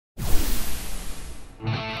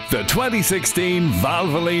The 2016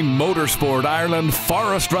 Valvoline Motorsport Ireland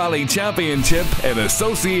Forest Rally Championship in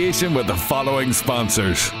association with the following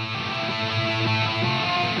sponsors.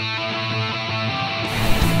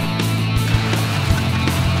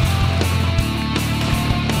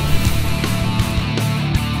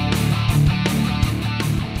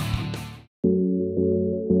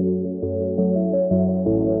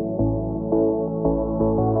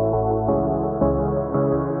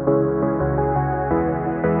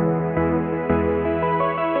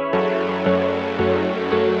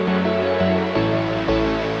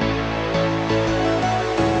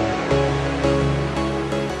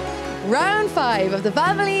 Round 5 of the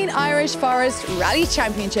Valvoline Irish Forest Rally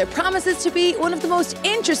Championship promises to be one of the most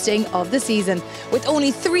interesting of the season. With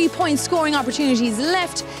only 3-point scoring opportunities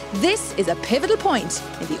left, this is a pivotal point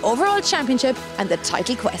in the overall championship and the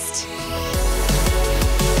title quest.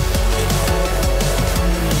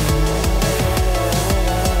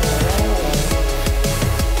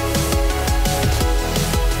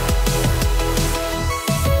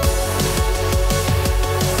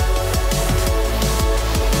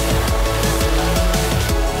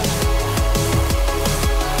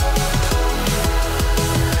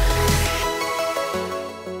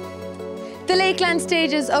 The Lakeland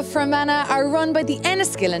stages of Fermanagh are run by the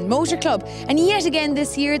Enniskillen Motor Club, and yet again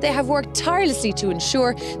this year they have worked tirelessly to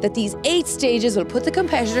ensure that these 8 stages will put the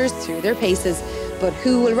competitors through their paces. But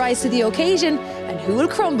who will rise to the occasion and who will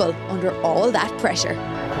crumble under all that pressure?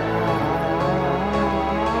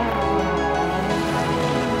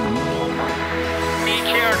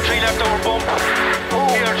 Here, 3 left over bump.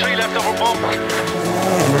 Here, 3 left over bump.